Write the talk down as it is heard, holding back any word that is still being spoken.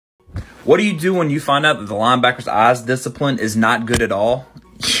What do you do when you find out that the linebacker's eyes discipline is not good at all?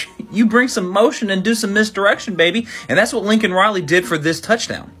 You bring some motion and do some misdirection, baby. And that's what Lincoln Riley did for this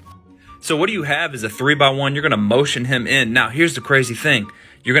touchdown. So what you have is a 3-by-1. You're going to motion him in. Now, here's the crazy thing.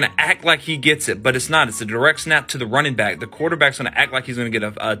 You're going to act like he gets it, but it's not. It's a direct snap to the running back. The quarterback's going to act like he's going to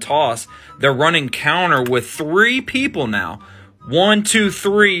get a toss. They're running counter with 3 people now. 1, 2,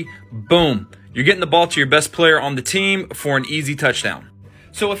 3, boom. You're getting the ball to your best player on the team for an easy touchdown.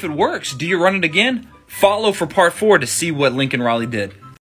 So if it works, do you run it again? Follow for part 4 to see what Lincoln Riley did.